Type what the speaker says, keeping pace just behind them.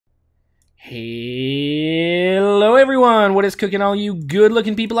Hello everyone, what is cooking all you good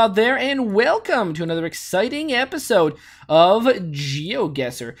looking people out there, and welcome to another exciting episode of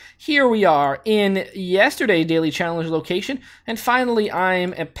GeoGuessr. Here we are in yesterday's daily challenge location, and finally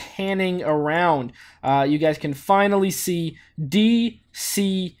I'm panning around. You guys can finally see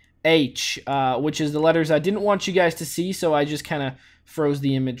DCH, which is the letters I didn't want you guys to see, so I just kind of froze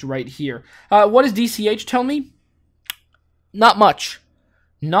the image right here. What does DCH tell me? Not much.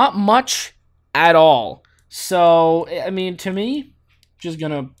 Not much at all. So, I mean, to me, just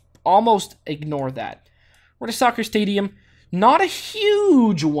gonna almost ignore that. We're at a soccer stadium. Not a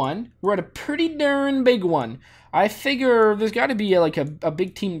huge one. We're at a pretty darn big one. I figure there's got to be a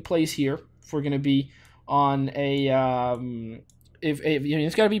big team plays here if we're gonna be on a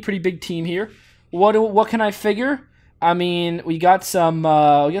it's got to be a pretty big team here. What can I figure? I mean, we got some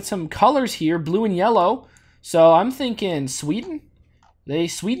colors here, blue and yellow. So I'm thinking Sweden.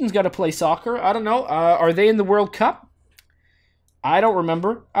 Sweden's got to play soccer. I don't know. Are they in the World Cup? I don't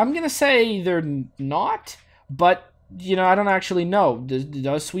remember. I'm going to say they're not, but, you know, I don't actually know.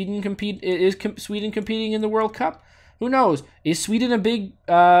 Does Sweden compete? Is Sweden competing in the World Cup? Who knows? Is Sweden a big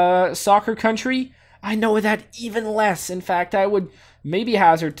soccer country? I know that even less. In fact, I would maybe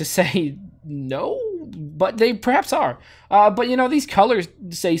hazard to say no, but they perhaps are. But, you know, these colors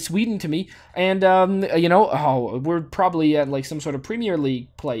say Sweden to me. And, you know, we're probably at, like, some sort of Premier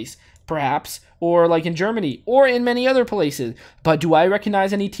League place, perhaps. Or, like, in Germany. Or in many other places. But do I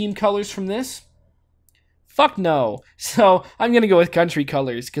recognize any team colors from this? Fuck no. So, I'm going to go with country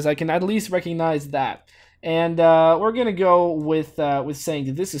colors, because I can at least recognize that. And we're going to go with saying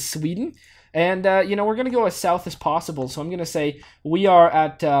that this is Sweden. And, you know, we're going to go as south as possible. So I'm going to say we are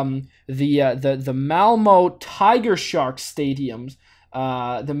at the Malmo Tiger Sharks stadiums.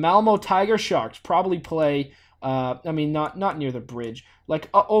 The Malmo Tiger Sharks probably play, I mean, not near the bridge. Like,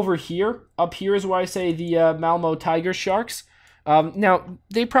 over here. Up here is where I say the Malmo Tiger Sharks. Now,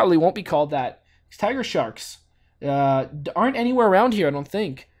 they probably won't be called that. Tiger Sharks aren't anywhere around here, I don't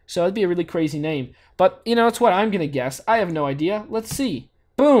think. So that'd be a really crazy name. But, you know, it's what I'm going to guess. I have no idea. Let's see.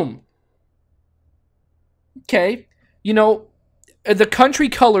 Boom. Okay, you know, the country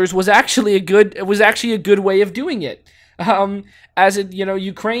colors was actually a good way of doing it. As it, you know,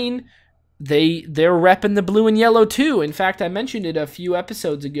 Ukraine, they're repping the blue and yellow too. In fact, I mentioned it a few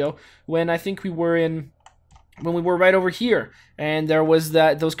episodes ago when I think when we were right over here, and there was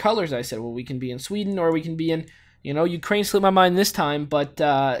those colors. I said, well, we can be in Sweden or we can be in, you know, Ukraine slipped my mind this time, but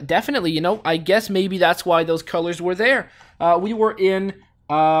definitely, you know, I guess maybe that's why those colors were there. We were in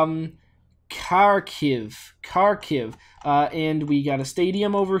Kharkiv, and we got a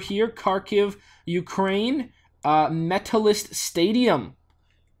stadium over here, Kharkiv, Ukraine, Metalist Stadium.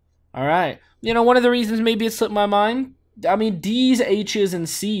 All right, you know, one of the reasons maybe it slipped my mind, I mean, D's, H's, and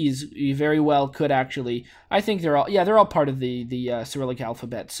C's very well could actually, I think they're all part of the Cyrillic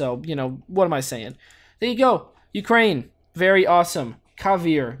alphabet, so, you know, what am I saying? There you go, Ukraine, very awesome,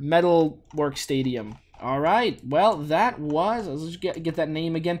 Kavir, Metalwork Stadium. All right, well, that was, let's get that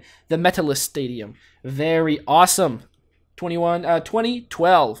name again, the Metalist Stadium. Very awesome.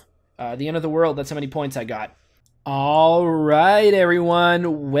 2012, the end of the world. That's how many points I got. All right,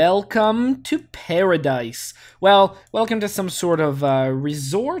 everyone, welcome to paradise. Well, welcome to some sort of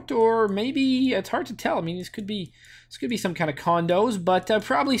resort, or maybe it's hard to tell. I mean, this could be some kind of condos, but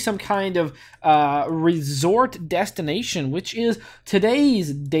probably some kind of resort destination, which is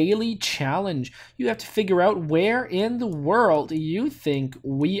today's daily challenge. You have to figure out where in the world you think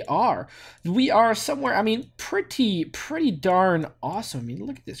we are. We are somewhere, I mean, pretty darn awesome. I mean,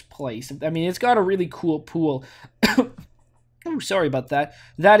 look at this place. I mean, it's got a really cool pool. Oh, sorry about that.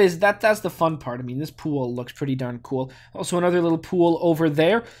 That's the fun part. I mean, this pool looks pretty darn cool. Also, another little pool over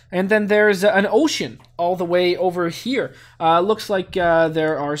there, and then there's an ocean all the way over here. Looks like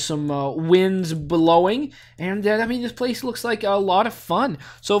there are some winds blowing, and I mean, this place looks like a lot of fun.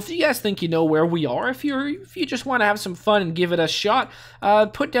 So, if you guys think you know where we are, if you just want to have some fun and give it a shot,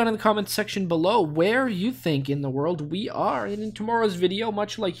 put down in the comments section below where you think in the world we are. And in tomorrow's video,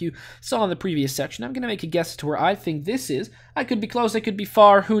 much like you saw in the previous section, I'm going to make a guess as to where I think this is. I could be close, I could be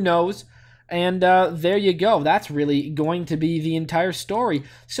far, who knows? And there you go. That's really going to be the entire story.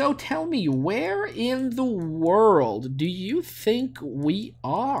 So tell me, where in the world do you think we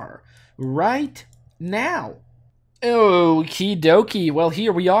are right now? Okie dokie. Well,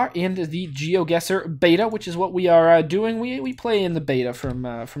 here we are in the GeoGuessr beta, which is what we are doing. We play in the beta from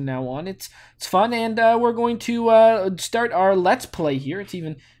now on. It's fun, and we're going to start our Let's Play here. It's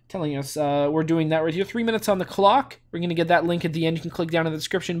even telling us we're doing that right here. 3 minutes on the clock. We're going to get that link at the end. You can click down in the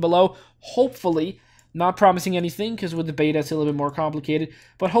description below. Hopefully, Not promising anything, because with the beta it's a little bit more complicated.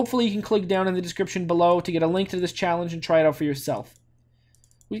 But hopefully you can click down in the description below to get a link to this challenge and try it out for yourself.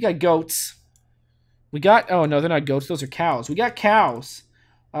 We got goats. We got... Oh, no, they're not goats. Those are cows. We got cows.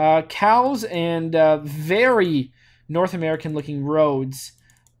 Cows and very North American-looking roads.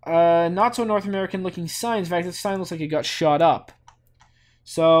 Not so North American-looking signs. In fact, this sign looks like it got shot up.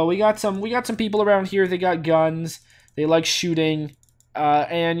 So we got some people around here. They got guns. They like shooting.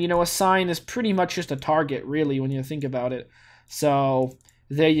 And, you know, a sign is pretty much just a target, really, when you think about it. So,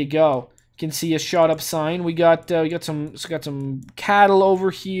 there you go. You can see a shot-up sign. We got some cattle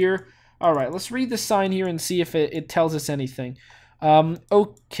over here. All right, let's read the sign here and see if it tells us anything.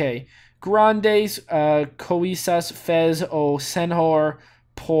 Okay. Grandes coisas fez o senhor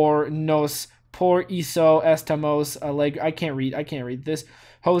por nos por isso estamos alegres. I can't read this.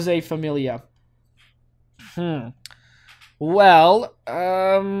 Jose Familia. Well,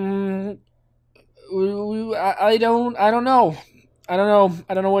 I don't know. I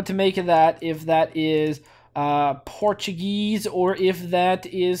don't know what to make of that. If that is Portuguese or if that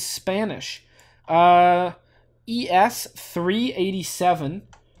is Spanish. ES 387,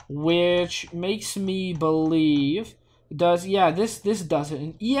 which makes me believe does this does it.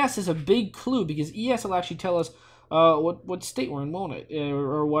 And ES is a big clue because ES will actually tell us what state we're in, won't it?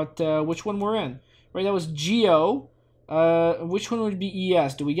 Or what which one we're in. Right? That was Geo. Which one would be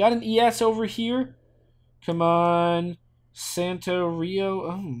ES? Do we got an ES over here? Come on. Santa Rio.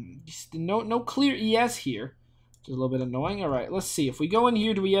 Oh, no clear ES here. It's a little bit annoying. All right, let's see. If we go in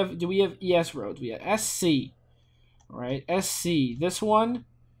here, do we have ES roads? We have SC. All right, SC. This one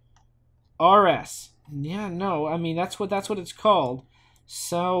RS. Yeah, no. I mean, that's what it's called.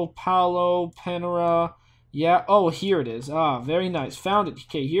 Sao Paulo, Penera. Yeah. Oh, here it is. Ah, very nice. Found it.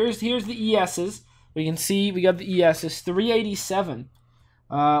 Okay, here's the ESs. We can see we got the ESs 387.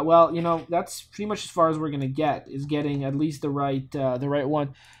 Well, you know, that's pretty much as far as we're gonna get, is getting at least the right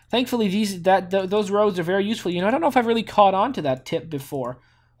one. Thankfully, those roads are very useful. You know, I don't know if I've really caught on to that tip before,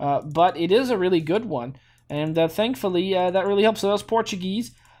 but it is a really good one, and thankfully that really helps. So that was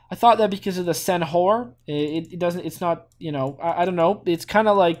Portuguese. I thought that because of the senhor, it doesn't. It's not. You know, I don't know. It's kind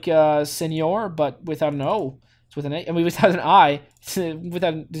of like senor, but without an O. It's with an A. I mean, without an I. There's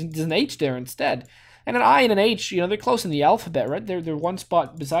an H there instead. And an I and an H, you know, they're close in the alphabet, right? They're one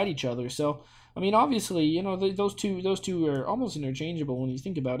spot beside each other. So, I mean, obviously, you know, those two are almost interchangeable when you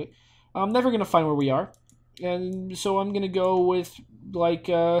think about it. I'm never gonna find where we are, and so I'm gonna go with like,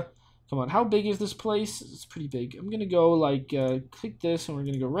 come on, how big is this place? It's pretty big. I'm gonna go like, click this, and we're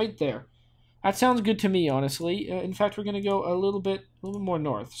gonna go right there. That sounds good to me, honestly. In fact, we're gonna go a little bit more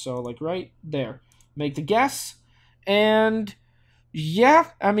north. So like right there. Make the guess, and.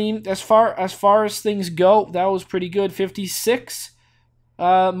 Yeah, I mean, as far as things go, that was pretty good. 56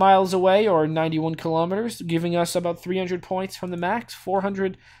 miles away, or 91 kilometers, giving us about 300 points from the max.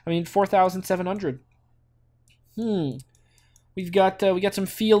 4,700. We got some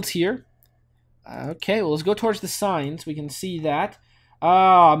fields here. Okay, well, let's go towards the signs. We can see that.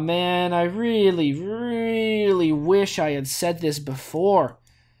 Ah, man, I really, really wish I had said this before.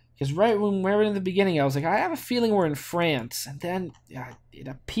 Because right when we were in the beginning, I was like, I have a feeling we're in France. And then it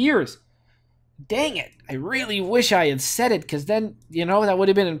appears. Dang it. I really wish I had said it, because then, you know, that would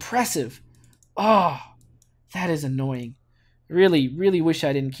have been impressive. Oh, that is annoying. Really, really wish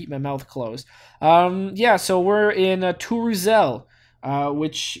I didn't keep my mouth closed. Yeah, so we're in Tourouzel,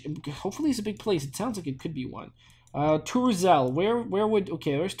 which hopefully is a big place. It sounds like it could be one. Tourouzel, where would...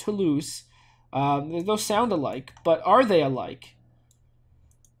 Okay, there's Toulouse. Those sound alike, but are they alike?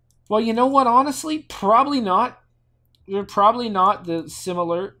 Well, you know what, honestly? Probably not. They're probably not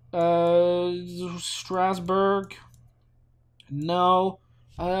similar. Strasbourg. No.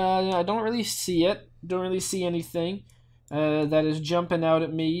 I don't really see it. Don't really see anything that is jumping out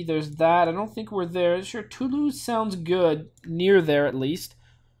at me. There's that. I don't think we're there. Sure, Toulouse sounds good. Near there, at least.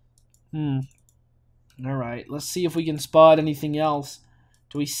 Alright, let's see if we can spot anything else.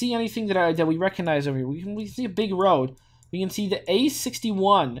 Do we see anything that we recognize over here? We see a big road. We can see the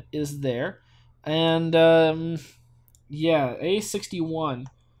A61 is there. And, yeah, A61.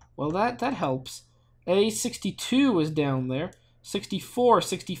 Well, that helps. A62 is down there. 64,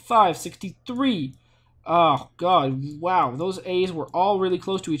 65, 63. Oh, God. Wow, those A's were all really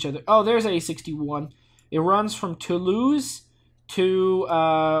close to each other. Oh, there's A61. It runs from Toulouse to,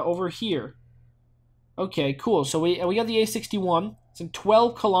 over here. Okay, cool. So we got the A61. It's in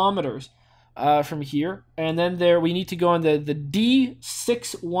 12 kilometers. From here, and then we need to go on the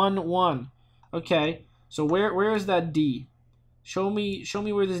D611. Okay, so where is that D? Show me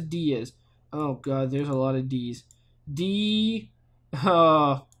where this D is. Oh God, there's a lot of D's. D.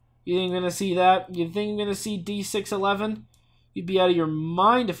 You think I'm gonna see that? You think I'm gonna see D611? You'd be out of your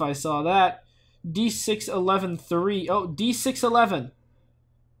mind if I saw that. D611-3. Oh, D611.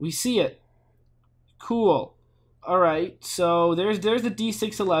 We see it. Cool. Alright, so there's the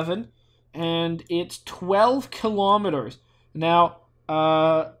D611, and it's 12 kilometers. Now,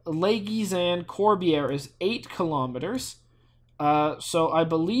 Legues and Corbière is 8 kilometers. So I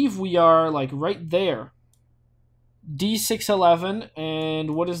believe we are, like, right there. D611,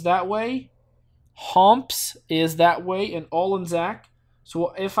 and what is that way? Homps is that way, and Ollenzac.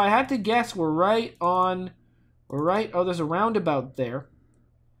 So if I had to guess, we're right. Oh, there's a roundabout there.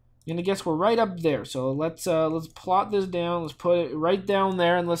 I'm gonna guess we're right up there. So let's plot this down. Let's put it right down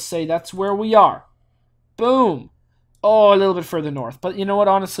there, and let's say that's where we are. Boom. Oh, a little bit further north. But you know what?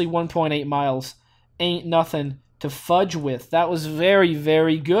 Honestly, 1.8 miles ain't nothing to fudge with. That was very,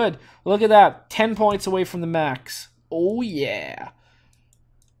 very good. Look at that. 10 points away from the max. Oh, yeah.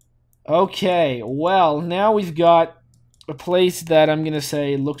 Okay, well, now we've got a place that I'm going to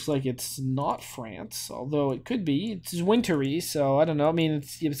say looks like it's not France, although it could be. It's wintry, so I don't know. I mean,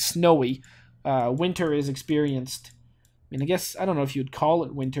 it's snowy. Winter is experienced. I mean, I guess, I don't know if you'd call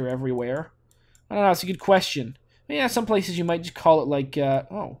it winter everywhere. I don't know, it's a good question. Yeah, some places you might just call it like,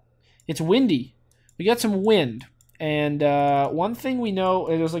 oh, it's windy. We got some wind. And one thing we know,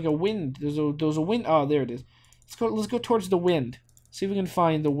 there's like a wind. There's a wind. Oh, there it is. Let's go towards the wind. See if we can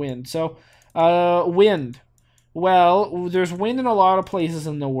find the wind. So, wind. Well, there's wind in a lot of places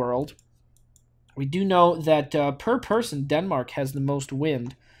in the world. We do know that per person, Denmark has the most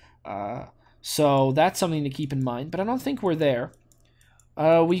wind. So that's something to keep in mind. But I don't think we're there.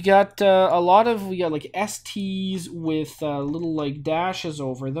 We got like STs with little like dashes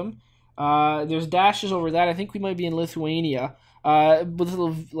over them. There's dashes over that. I think we might be in Lithuania. With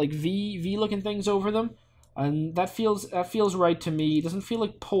little like V looking things over them. And that feels right to me. It doesn't feel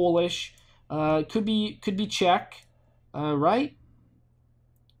like Polish. Could be Czech, right?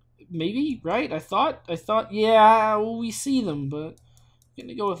 Maybe, right? I thought, yeah, well, we see them, but I'm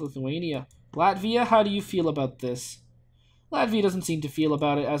gonna go with Lithuania. Latvia, how do you feel about this? Latvia doesn't seem to feel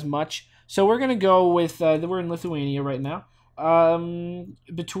about it as much, so we're gonna go with. We're in Lithuania right now.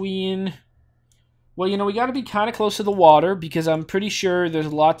 Between, well, you know, we got to be kind of close to the water because I'm pretty sure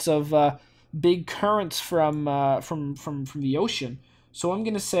there's lots of big currents from the ocean. So I'm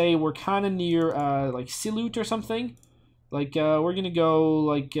gonna say we're kind of near like Silut or something. Like we're gonna go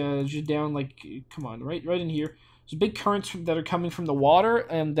like just down like come on right in here. There's big currents that are coming from the water,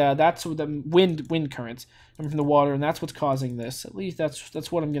 and that's the wind currents coming from the water, and that's what's causing this. At least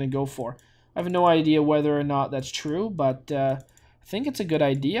that's what I'm gonna go for. I have no idea whether or not that's true, but I think it's a good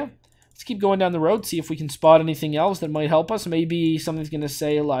idea. Let's keep going down the road, see if we can spot anything else that might help us. Maybe something's gonna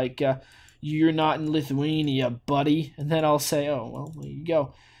say like. You're not in Lithuania, buddy. And then I'll say, oh, well, there you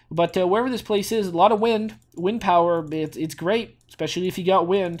go. But wherever this place is, a lot of wind power, it's great, especially if you got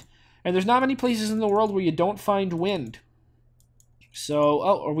wind. And there's not many places in the world where you don't find wind. So,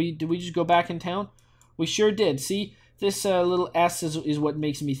 oh, did we just go back in town? We sure did. See, this little S is what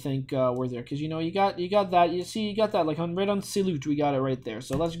makes me think we're there. Because, you know, you got that. You see, you got that. Like, right on Silut, we got it right there.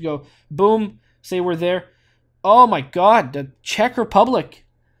 So let's go. Boom. Say we're there. Oh, my God. The Czech Republic.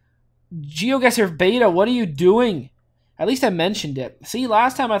 GeoGuessr Beta, what are you doing? At least I mentioned it. See,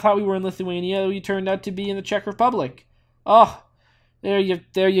 last time I thought we were in Lithuania, we turned out to be in the Czech Republic. Oh, there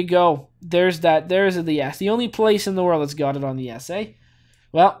you go. There's the S. The only place in the world that's got it on the S, eh?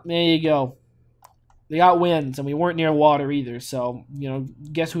 Well, there you go. They got winds, and we weren't near water either, so, you know,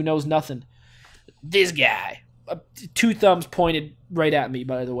 guess who knows nothing? This guy. 2 thumbs pointed right at me,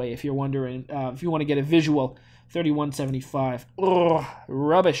 by the way, if you're wondering, if you want to get a visual. 3175. Ugh,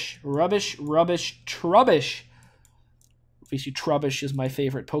 rubbish. Trubbish. Obviously, Trubbish is my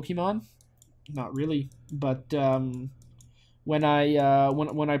favorite Pokemon. Not really, but when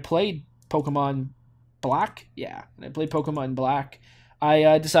I played Pokemon Black, yeah, when I played Pokemon Black,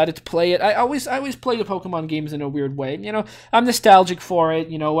 I decided to play it. I always play the Pokemon games in a weird way. You know, I'm nostalgic for it.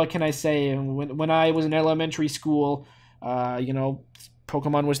 You know, what can I say? When I was in elementary school, you know.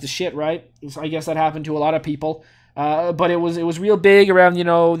 Pokemon was the shit, right? I guess that happened to a lot of people. But it was real big around, you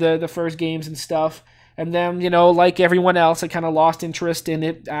know, the first games and stuff. And then, you know, like everyone else, I kind of lost interest in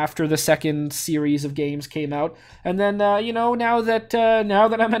it after the second series of games came out. And then, you know, now that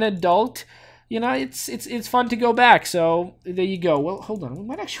I'm an adult, you know, it's fun to go back. So there you go. Well, hold on. I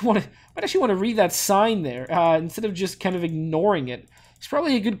might actually want to read that sign there instead of just kind of ignoring it. It's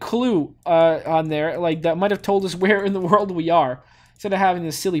probably a good clue on there, like that might have told us where in the world we are. Instead of having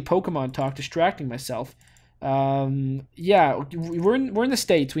this silly Pokemon talk, distracting myself. Yeah, we're in the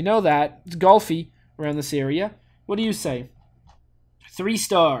States. We know that. It's golfy around this area. What do you say?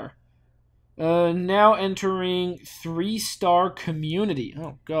 3-star. Now entering 3-star community.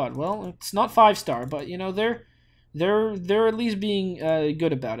 Oh God. Well, it's not 5-star, but you know they're at least being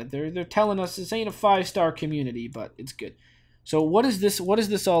good about it. They're telling us this ain't a 5-star community, but it's good. So what is this? What does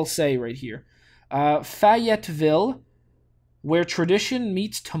this all say right here? Fayetteville, where tradition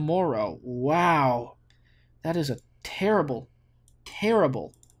meets tomorrow. Wow, that is a terrible,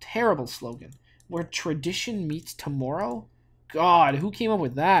 terrible, terrible slogan. Where tradition meets tomorrow. God, who came up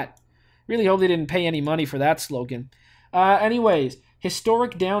with that? Really hope they didn't pay any money for that slogan. Anyways,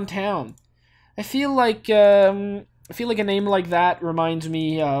 historic downtown. I feel like a name like that reminds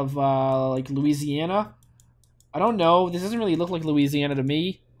me of like Louisiana. I don't know. This doesn't really look like Louisiana to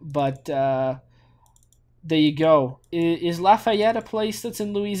me, but there you go. Is Lafayette a place that's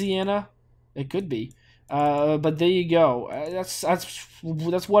in Louisiana? It could be. But there you go. That's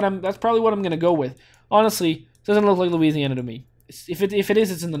probably what I'm gonna go with. Honestly, it doesn't look like Louisiana to me. If it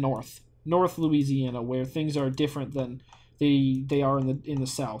is, it's in the North Louisiana, where things are different than they are in the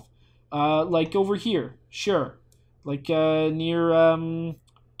South. Like over here, sure. Like near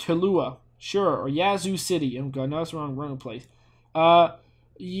Tulua, sure, or Yazoo City. Oh God, no, that's the wrong place.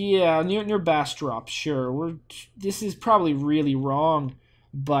 Yeah, near Bastrop, sure. This is probably really wrong,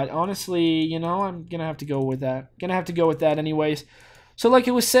 but honestly, you know, I'm gonna have to go with that. Gonna have to go with that anyways. So, like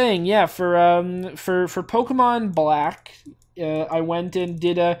I was saying, yeah, for Pokemon Black, I went and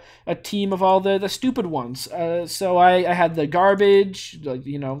did a team of all the stupid ones. So I had the garbage, like,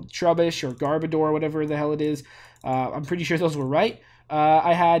 you know, Trubbish or Garbodor, whatever the hell it is. I'm pretty sure those were right.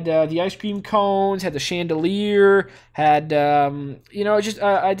 I had the ice cream cones, had the chandelier, had, you know,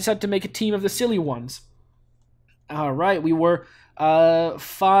 I decided to make a team of the silly ones. All right, we were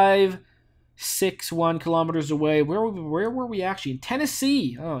 561 kilometers away. Where were we actually? In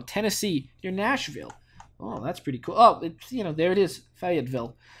Tennessee. Oh, Tennessee, near Nashville. Oh, that's pretty cool. Oh, it's, you know, there it is,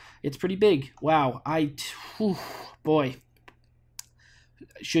 Fayetteville. It's pretty big. Wow, boy.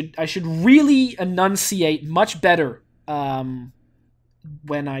 I should really enunciate much better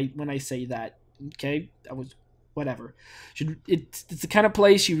when I say that. Okay, that was whatever. It's the kind of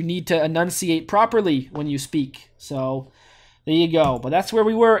place you need to enunciate properly when you speak. So there you go. But that's where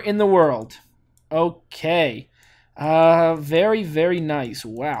we were in the world. Okay. Very, very nice.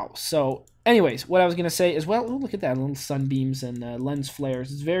 Wow. So anyways, what I was going to say is, well, look at that, little sunbeams and lens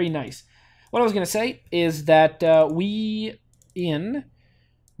flares. It's very nice. What I was going to say is that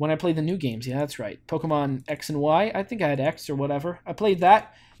when I played the new games, yeah, that's right, Pokemon X and Y, I think I had X or whatever. I played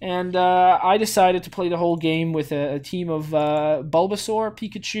that, and I decided to play the whole game with a team of Bulbasaur,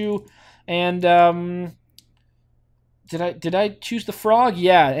 Pikachu, and did I choose the frog?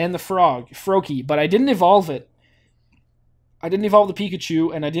 Yeah, and the Froakie, but I didn't evolve it. I didn't evolve the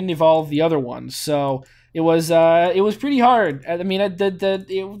Pikachu, and I didn't evolve the other one, so it was pretty hard. I mean,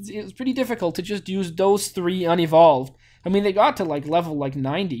 it was pretty difficult to just use those 3 unevolved. I mean, they got to like level like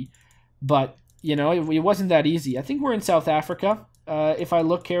 90, but you know, it wasn't that easy. I think we're in South Africa, if I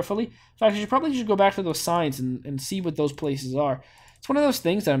look carefully. In fact, I should probably go back to those signs and see what those places are. It's one of those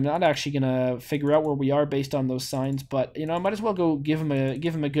things that I'm not actually gonna figure out where we are based on those signs, but you know, I might as well go give him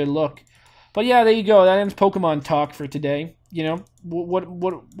a good look. But yeah, there you go. That ends Pokemon talk for today. You know, what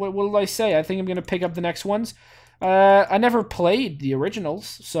will I say? I think I'm gonna pick up the next ones. I never played the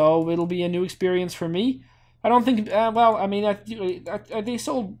originals, so it'll be a new experience for me. I don't think. Well, I mean, they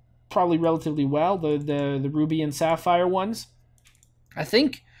sold probably relatively well. The Ruby and Sapphire ones. I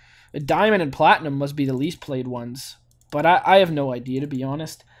think Diamond and Platinum must be the least played ones, but I have no idea, to be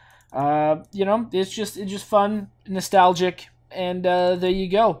honest. You know, it's just fun, nostalgic, and there you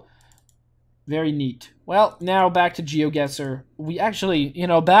go. Very neat. Well, now back to GeoGuessr. We actually, you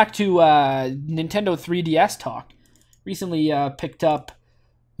know, back to Nintendo 3DS talk. Recently picked up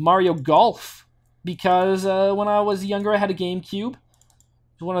Mario Golf because when I was younger, I had a GameCube. It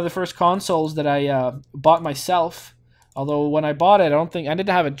was one of the first consoles that I bought myself. Although when I bought it, I didn't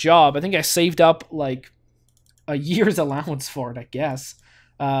have a job. I think I saved up like a year's allowance for it, I guess.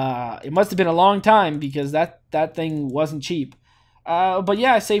 It must have been a long time because that thing wasn't cheap. But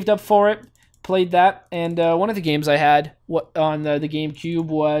yeah, I saved up for it. Played that, and one of the games I had on the GameCube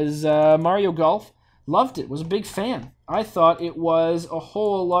was Mario Golf. Loved it. Was a big fan. I thought it was a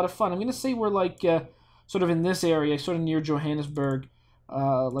whole lot of fun. I'm gonna say we're like sort of in this area, sort of near Johannesburg,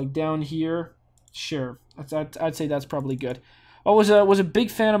 like down here. Sure, I'd say that's probably good. I was a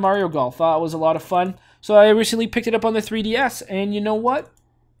big fan of Mario Golf. Thought it was a lot of fun. So I recently picked it up on the 3DS, and you know what?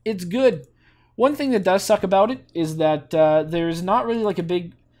 It's good. One thing that does suck about it is that there's not really like a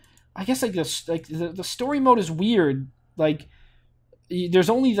big, I guess like the story mode is weird. Like there's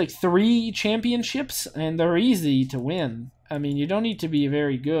only like 3 championships and they're easy to win. I mean, you don't need to be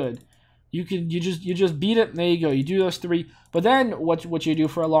very good. You just beat it. And there you go. You do those 3. But then what you do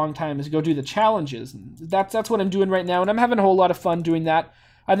for a long time is go do the challenges. And that's what I'm doing right now, and I'm having a whole lot of fun doing that.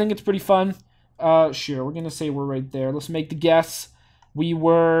 I think it's pretty fun. Sure, we're gonna say we're right there. Let's make the guess. We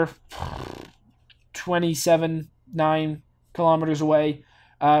were 27.9 kilometers away.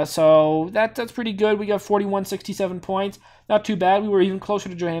 So that's pretty good. We got 4167 points. Not too bad. We were even closer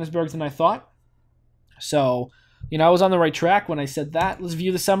to Johannesburg than I thought. So, I was on the right track when I said that. Let's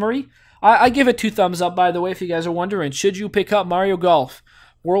view the summary. I give it 2 thumbs up, by the way, if you guys are wondering. Should you pick up Mario Golf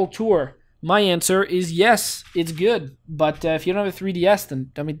World Tour? My answer is yes, it's good. But if you don't have a 3DS,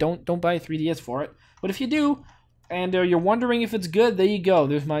 then, don't buy a 3DS for it. But if you do, and you're wondering if it's good, there you go.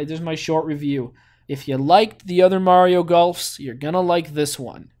 There's my short review. If you liked the other Mario Golfs, you're going to like this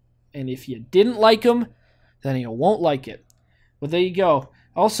one. And if you didn't like them, then you won't like it. Well, there you go.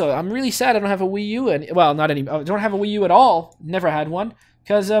 Also, I'm really sad I don't have a Wii U. I don't have a Wii U at all. Never had one.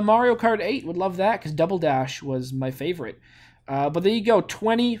 Because Mario Kart 8 would love that, because Double Dash was my favorite. But there you go,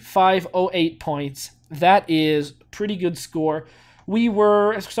 2508 points. That is a pretty good score. We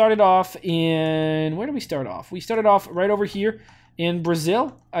started off in... Where did we start off? We started off right over here in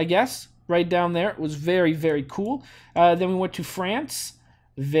Brazil, I guess. Right down there. It was very, very cool. Then we went to France.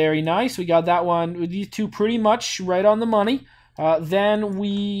 Very nice. We got that one. These 2 pretty much right on the money. Then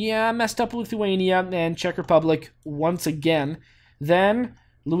we messed up Lithuania and Czech Republic once again. Then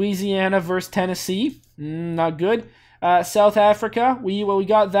Louisiana versus Tennessee, not good. South Africa, we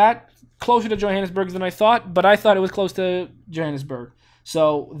got that closer to Johannesburg than I thought, but I thought it was close to Johannesburg.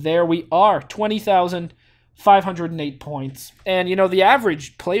 So there we are, 20,508 points. And the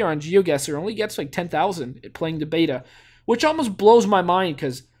average player on GeoGuessr only gets like 10,000 playing the beta, which almost blows my mind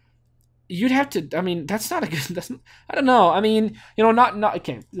because you'd have to, that's not a good, I don't know.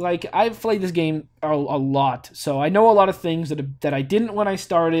 Okay. Like, I've played this game a lot, so I know a lot of things that I didn't when I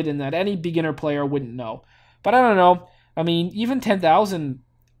started and that any beginner player wouldn't know. But I don't know. Even 10,000,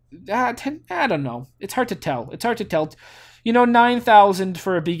 I don't know. It's hard to tell. 9,000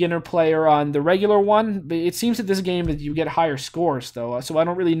 for a beginner player on the regular one. It seems that this game that you get higher scores, though, so I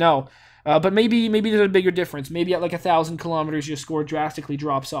don't really know. But maybe there's a bigger difference. Maybe at like 1,000 kilometers, your score drastically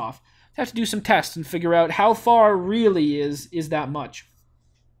drops off. Have to do some tests and figure out how far really is that much.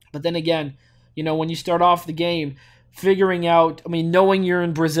 But then again, when you start off the game, figuring out, knowing you're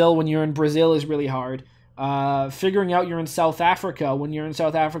in Brazil when you're in Brazil is really hard. Figuring out you're in South Africa when you're in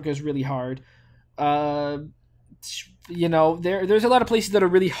South Africa is really hard. There's a lot of places that are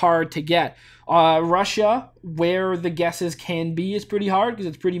really hard to get. Russia, where the guesses can be, is pretty hard because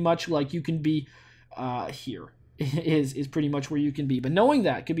it's pretty much like you can be here. Is pretty much where you can be. But knowing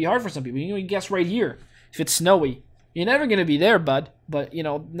that could be hard for some people. You can guess right here. If it's snowy, you're never going to be there, bud. But,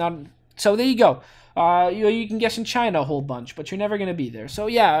 not... So there you go. You can guess in China a whole bunch, but you're never going to be there. So,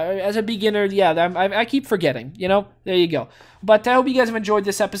 yeah, as a beginner, I keep forgetting, There you go. But I hope you guys have enjoyed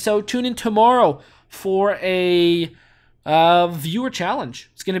this episode. Tune in tomorrow for a viewer challenge.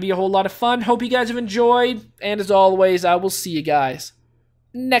 It's going to be a whole lot of fun. Hope you guys have enjoyed. And as always, I will see you guys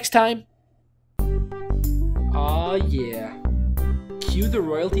next time. Aw, yeah. Cue the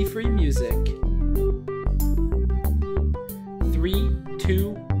royalty-free music. 3,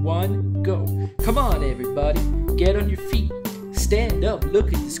 2, 1, go. Come on, everybody. Get on your feet. Stand up,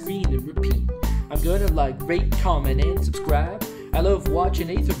 look at the screen, and repeat. I'm gonna like, rate, comment, and subscribe. I love watching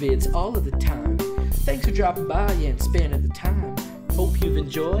Ather vids all of the time. Thanks for dropping by and spending the time. Hope you've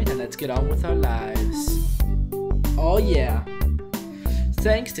enjoyed, and let's get on with our lives. Oh, yeah.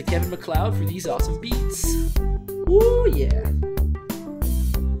 Thanks to Kevin MacLeod for these awesome beats. Woo, yeah.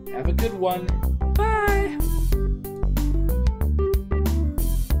 Have a good one.